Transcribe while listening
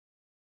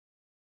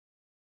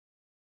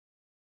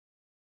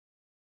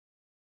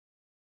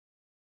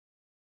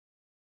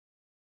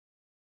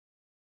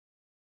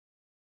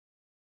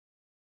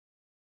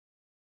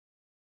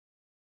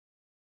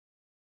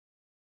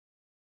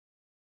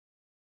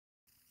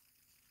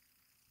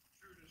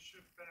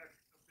shift back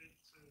a bit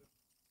to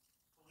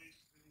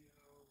police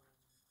video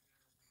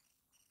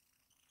and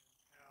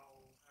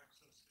how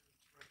access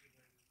is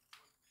regulated.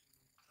 What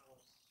can you tell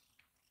us about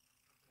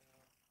what's going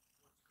on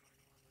in that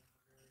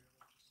area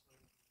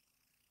legislatively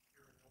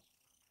here and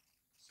elsewhere?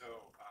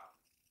 So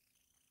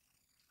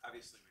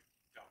obviously we've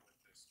dealt with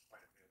this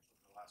quite a bit over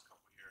the last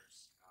couple of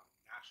years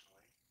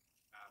nationally.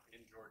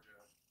 In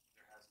Georgia,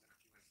 there has been a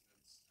few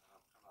incidents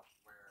come up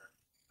where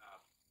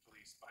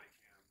police body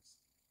cams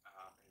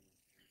and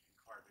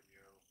car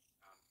video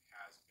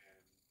has been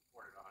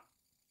reported on.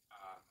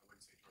 I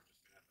wouldn't say Georgia's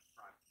been at the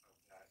front of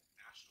that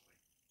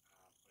nationally,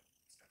 but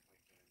it's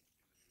definitely been in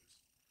the news.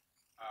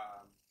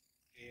 I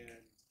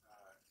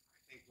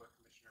think what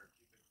Commissioner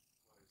Cupid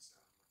was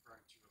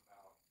referring to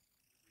about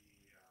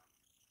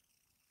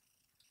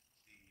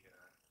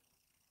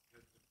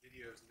the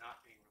videos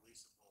not being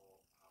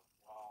releasable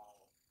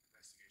while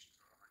investigations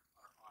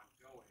are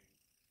ongoing,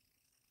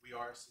 we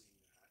are seeing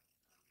that in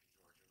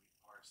Georgia. We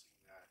are seeing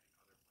that in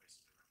other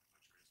places around the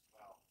country as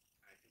well.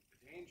 And I think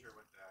the danger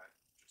with that,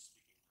 just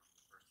speaking from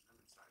the First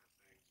Amendment side of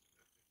things,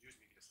 the news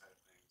media side of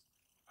things,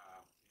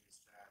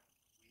 is that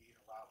we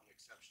allow the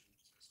exception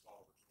to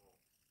swallow the rule.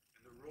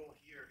 And the rule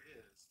here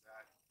is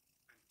that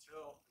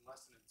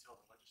unless and until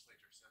the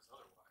legislature says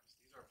otherwise,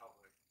 these are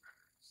public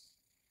records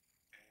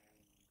and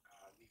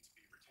need to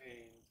be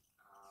retained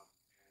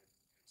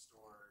and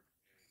stored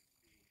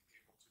and be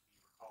able to be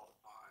recalled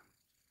upon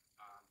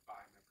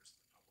by members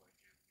of the public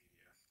and the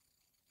media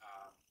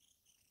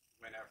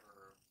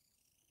whenever,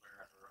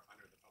 wherever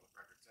under the Public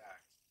Records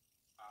Act.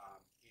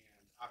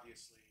 And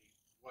obviously,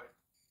 what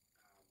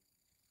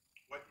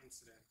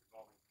incident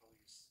involving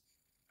police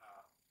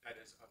that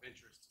is of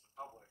interest to the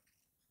public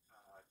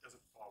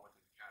doesn't fall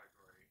within the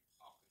category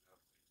often of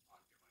an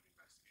ongoing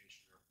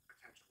investigation or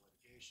potential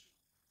litigation.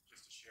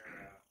 Just to share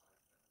an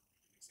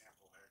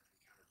example I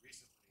encountered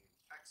recently in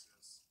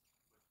Texas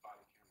with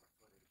body camera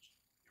footage,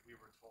 and we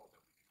were told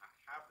that we could not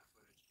have the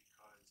footage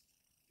because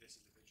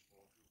this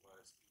individual who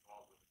was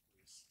involved with a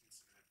police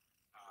incident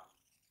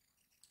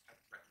had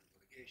threatened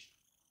litigation,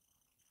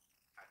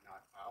 had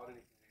not filed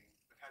anything,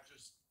 but had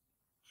just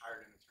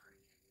hired an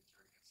attorney, and the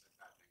attorney had said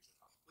bad things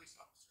about the police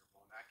officer.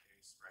 Well, in that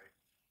case, right,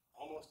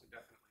 almost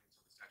indefinitely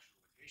until the statute of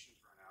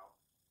limitations run out,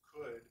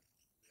 could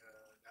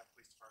that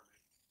police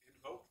department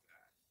invoke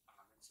that?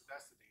 And so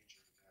that's the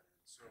danger in that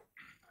end. So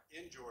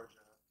in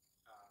Georgia,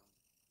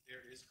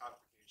 there is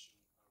codification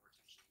of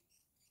retention,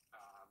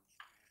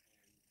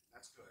 and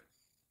that's good,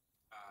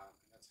 and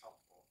that's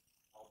helpful.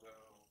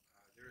 Although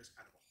there is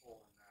kind of a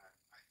hole in that,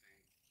 I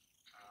think,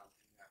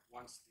 in that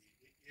once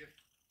if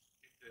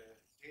the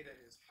data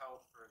is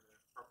held for the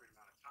appropriate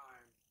amount of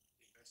time,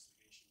 the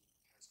investigation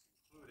has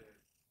concluded,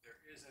 there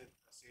isn't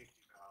a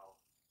safety valve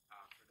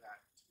for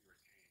that to be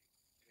retained.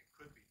 And it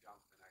could be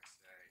dumped the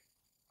next day,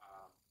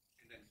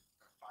 and then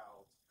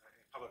filed, a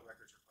public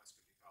records request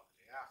could be filed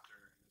the day after,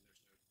 and then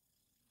there's no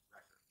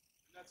record.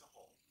 And that's a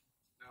hole.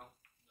 No?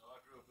 No,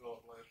 I drew a bill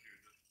up last year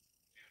that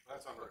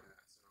That's on record.